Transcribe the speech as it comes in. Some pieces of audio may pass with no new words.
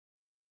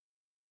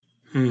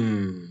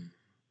Hmm.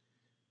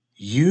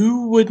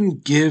 You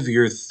wouldn't give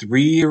your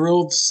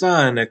 3-year-old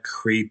son a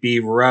creepy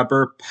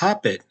rubber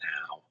puppet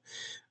now,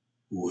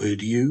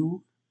 would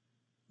you?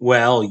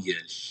 Well, you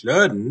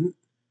shouldn't.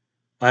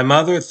 My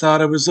mother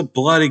thought it was a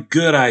bloody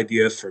good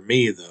idea for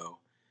me, though.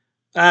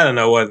 I don't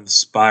know what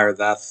inspired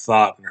that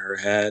thought in her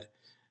head,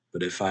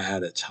 but if I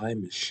had a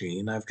time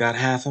machine, I've got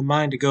half a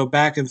mind to go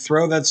back and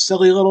throw that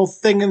silly little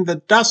thing in the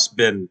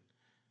dustbin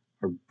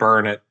or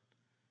burn it.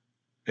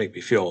 Make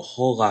me feel a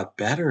whole lot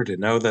better to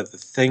know that the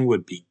thing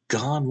would be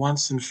gone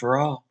once and for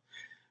all.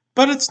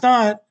 But it's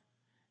not.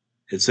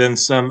 It's in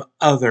some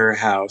other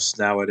house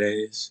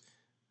nowadays.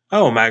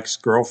 Oh, my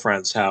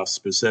ex-girlfriend's house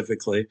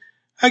specifically.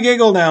 I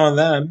giggle now and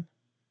then,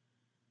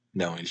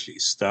 knowing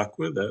she's stuck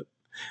with it.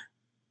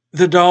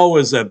 The doll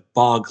was a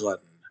Boglin.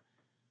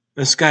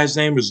 This guy's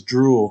name was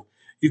Drool.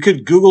 You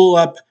could Google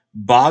up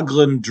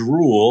Boglin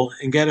Drool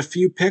and get a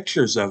few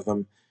pictures of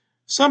them.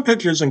 Some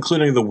pictures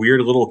including the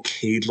weird little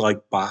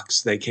cage-like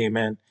box they came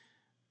in.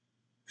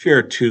 If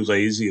you're too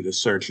lazy to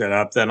search it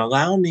up, then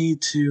allow me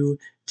to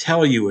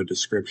tell you a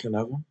description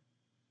of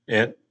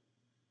them.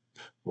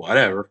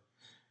 Whatever.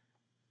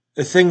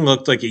 The thing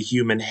looked like a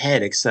human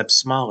head, except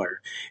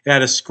smaller. It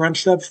had a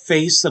scrunched up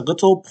face and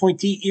little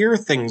pointy ear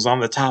things on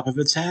the top of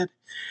its head.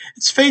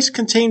 Its face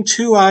contained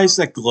 2 eyes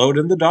that glowed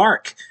in the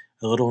dark,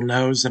 a little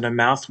nose and a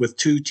mouth with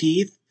 2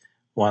 teeth,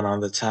 one on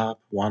the top,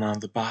 one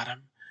on the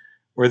bottom.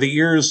 Where the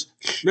ears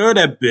should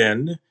have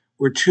been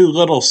were 2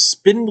 little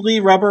spindly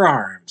rubber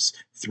arms,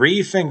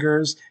 3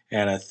 fingers,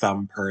 and a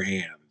thumb per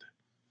hand.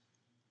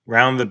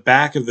 Round the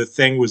back of the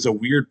thing was a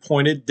weird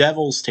pointed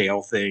devil's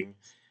tail thing.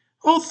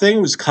 The whole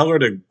thing was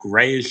colored a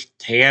grayish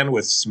tan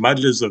with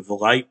smudges of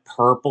light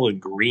purple and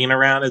green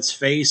around its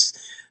face.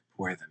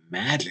 Where the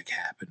magic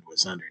happened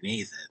was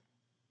underneath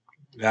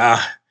it.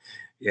 Ah,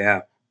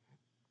 yeah.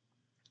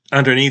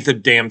 Underneath the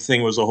damn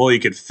thing was a hole you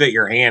could fit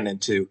your hand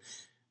into.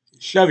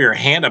 Shove your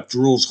hand up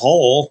Drool's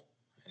hole.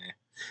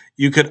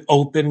 You could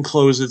open,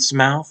 close its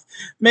mouth,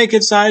 make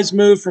its eyes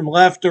move from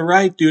left to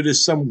right due to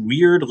some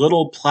weird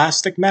little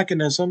plastic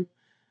mechanism.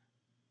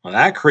 Well,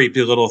 that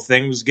creepy little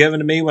thing was given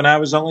to me when I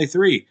was only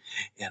 3,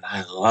 and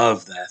I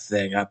loved that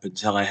thing up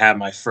until I had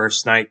my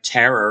first night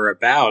terror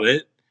about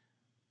it.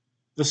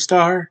 The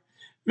star?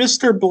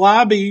 Mr.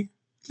 Blobby.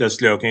 Just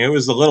joking, it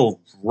was the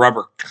little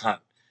rubber cunt.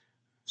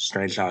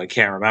 Strange how I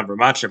can't remember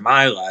much of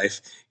my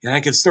life, yet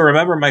I can still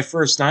remember my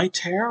first night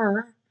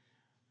terror.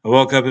 I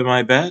woke up in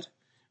my bed.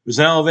 It was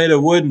an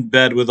elevated wooden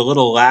bed with a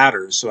little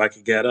ladder so I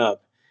could get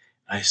up.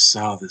 I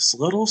saw this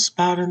little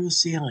spot in the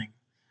ceiling.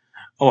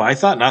 Oh, I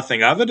thought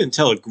nothing of it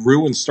until it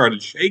grew and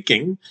started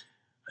shaking.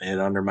 I hid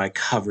under my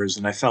covers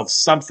and I felt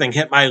something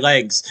hit my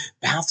legs,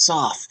 bounce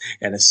off,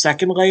 and a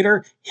second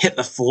later, hit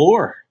the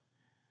floor.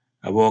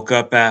 I woke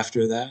up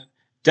after that,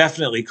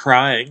 definitely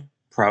crying,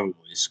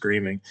 probably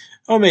screaming,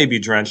 oh, maybe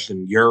drenched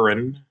in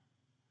urine.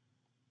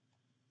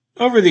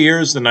 Over the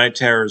years, the night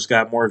terrors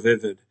got more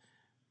vivid.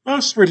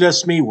 Most were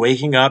just me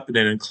waking up in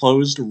an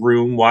enclosed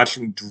room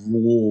watching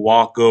Drool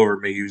walk over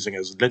me using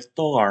his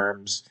little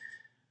arms.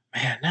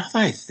 Man, now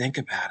that I think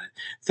about it,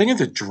 thinking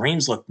the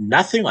dreams looked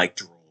nothing like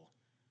Drool.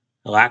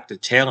 It lacked a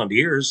tail and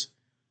ears.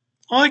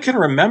 All I can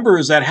remember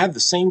is that it had the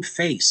same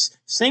face,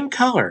 same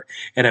color,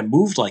 and it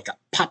moved like a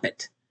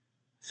puppet.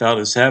 Felt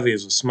as heavy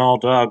as a small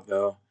dog,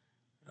 though.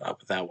 Oh,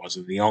 but that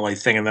wasn't the only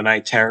thing in the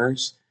night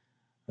terrors.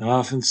 I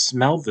often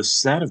smelled the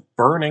scent of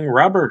burning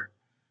rubber.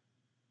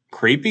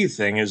 Creepy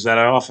thing is that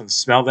I often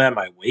smelled that in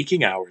my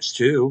waking hours,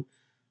 too.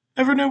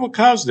 Never knew what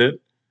caused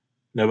it.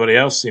 Nobody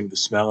else seemed to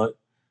smell it.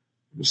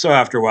 So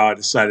after a while, I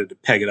decided to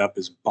peg it up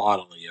as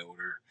bodily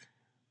odor.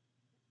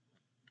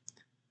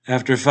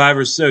 After 5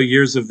 or so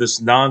years of this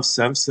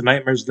nonsense, the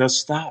nightmares just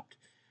stopped.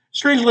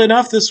 Strangely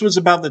enough, this was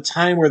about the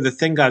time where the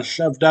thing got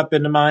shoved up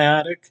into my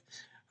attic.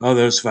 Oh,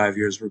 those 5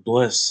 years were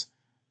bliss.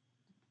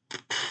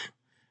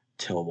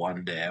 Till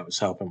one day I was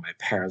helping my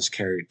parents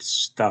carry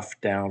stuff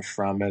down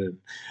from it, and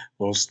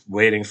whilst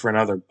waiting for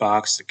another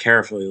box to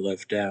carefully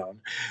lift down,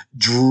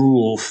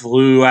 Drool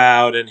flew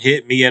out and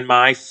hit me in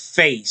my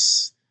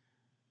face.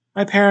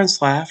 My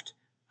parents laughed.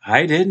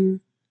 I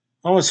didn't.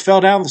 Almost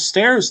fell down the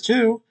stairs,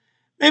 too.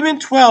 Maybe been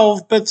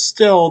 12, but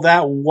still,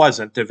 that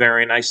wasn't a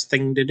very nice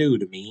thing to do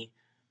to me.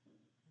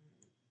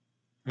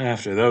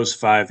 After those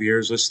 5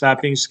 years, I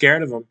stopped being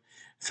scared of him. In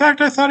fact,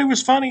 I thought he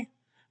was funny.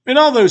 I mean,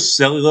 all those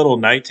silly little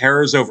night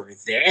terrors over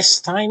this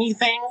tiny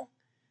thing?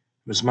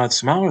 It was much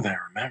smaller than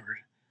I remembered.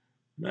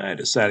 I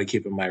decided to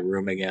keep it in my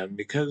room again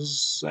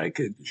because I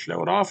could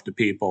show it off to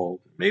people,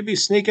 maybe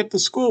sneak it to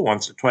school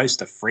once or twice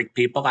to freak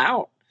people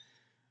out.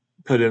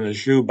 Put it in a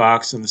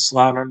shoebox in the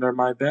slot under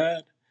my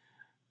bed.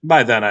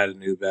 By then I had a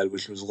new bed,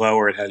 which was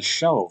lower. It had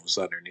shelves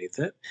underneath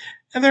it.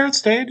 And there it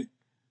stayed.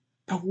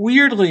 But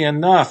weirdly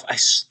enough, I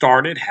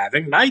started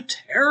having night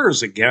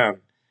terrors again.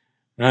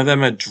 None of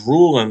them had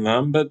Drool in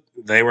them, but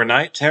they were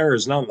night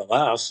terrors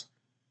nonetheless.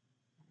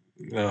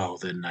 Oh,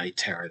 the night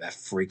terror that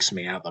freaks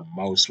me out the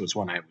most was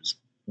when I was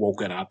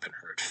woken up and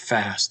heard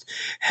fast,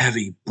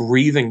 heavy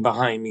breathing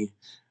behind me.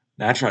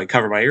 Naturally, I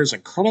covered my ears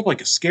and curled up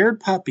like a scared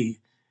puppy.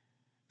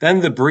 Then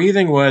the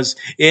breathing was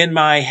in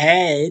my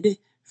head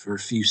for a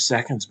few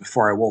seconds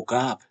before I woke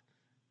up.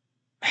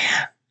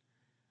 Man,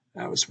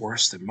 that was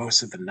worse than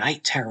most of the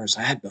night terrors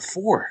I had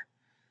before.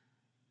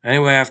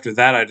 Anyway, after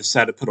that, I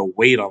decided to put a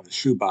weight on the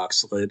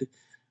shoebox lid.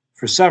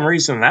 For some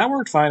reason, that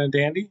worked fine and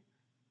dandy.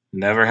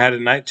 Never had a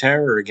night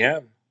terror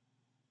again.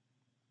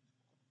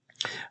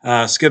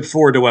 Skip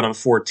forward to when I'm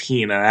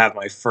 14 and I have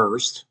my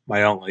first,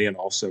 my only, and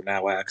also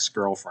now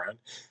ex-girlfriend.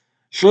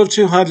 She lived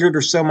 200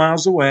 or so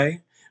miles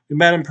away. We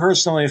met in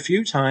personally a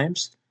few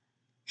times.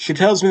 She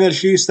tells me that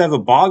she used to have a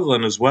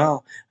Boglin as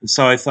well, and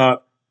so I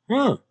thought,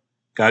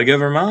 gotta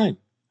give her mine.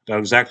 Don't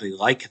exactly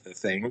like the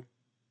thing.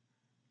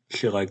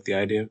 She liked the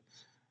idea.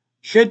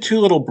 She had two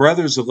little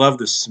brothers that loved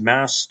to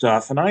smash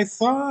stuff, and I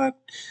thought,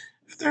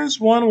 if there's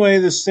one way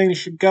this thing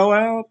should go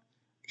out,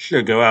 it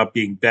should go out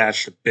being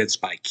bashed to bits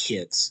by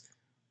kids.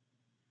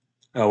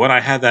 When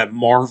I had that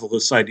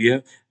marvelous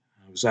idea,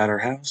 I was at her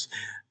house,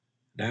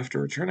 and after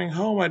returning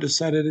home, I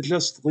decided to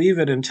just leave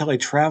it until I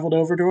traveled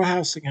over to her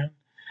house again.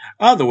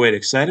 Oh, the wait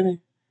excited me.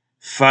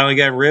 Finally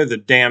got rid of the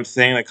damn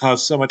thing that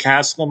caused so much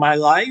hassle in my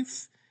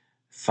life.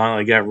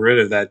 Finally got rid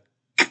of that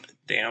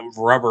damn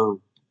rubber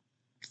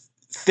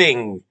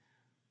thing.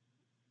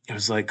 It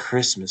was like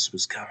Christmas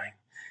was coming.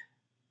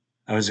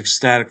 I was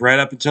ecstatic right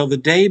up until the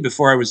day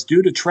before I was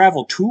due to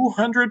travel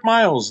 200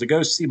 miles to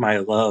go see my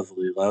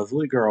lovely,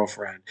 lovely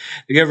girlfriend,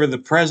 to give her the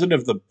present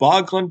of the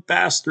Boglin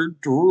bastard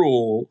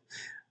drool.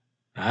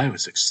 I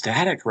was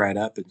ecstatic right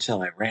up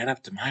until I ran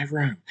up to my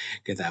room,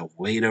 get that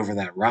weight over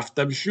that roughed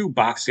up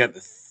shoebox, got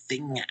the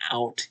thing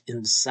out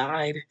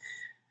inside.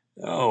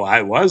 Oh,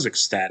 I was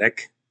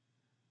ecstatic.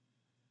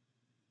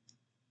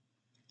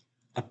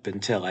 Up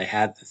until I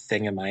had the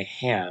thing in my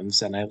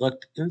hands and I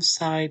looked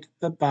inside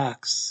the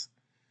box.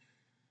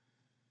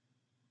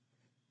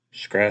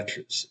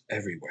 Scratches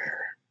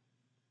everywhere.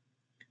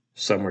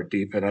 Some were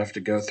deep enough to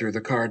go through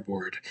the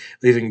cardboard,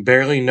 leaving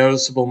barely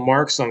noticeable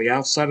marks on the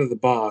outside of the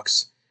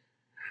box.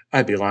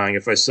 I'd be lying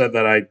if I said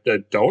that I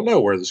don't know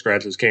where the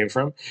scratches came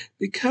from,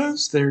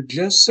 because there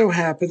just so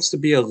happens to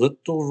be a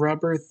little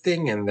rubber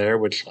thing in there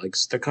which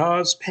likes to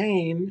cause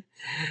pain.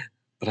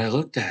 But I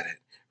looked at it,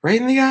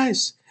 right in the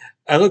eyes.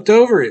 I looked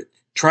over it,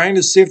 trying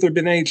to see if there'd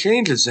been any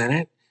changes in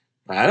it.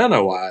 I don't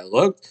know why I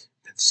looked. It's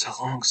been so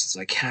long since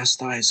I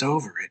cast eyes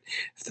over it.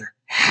 If there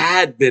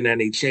had been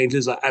any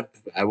changes,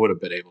 I would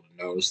have been able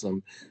to notice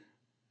them.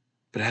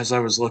 But as I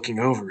was looking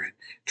over it,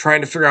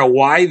 trying to figure out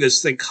why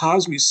this thing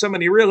caused me so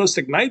many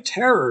realistic night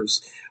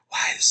terrors,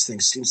 why this thing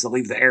seems to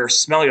leave the air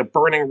smelling of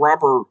burning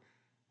rubber,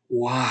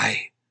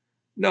 why?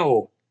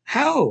 No,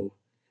 how?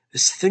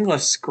 This thing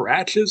left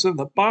scratches in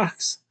the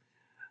box.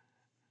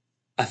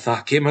 A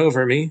thought came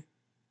over me.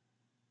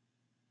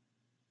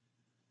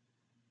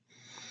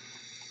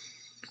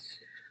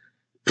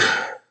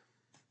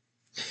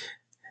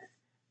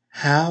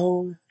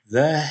 How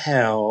the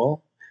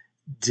hell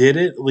did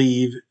it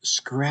leave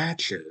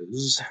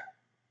scratches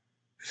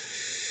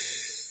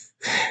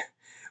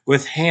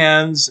with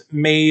hands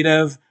made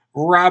of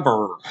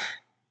rubber?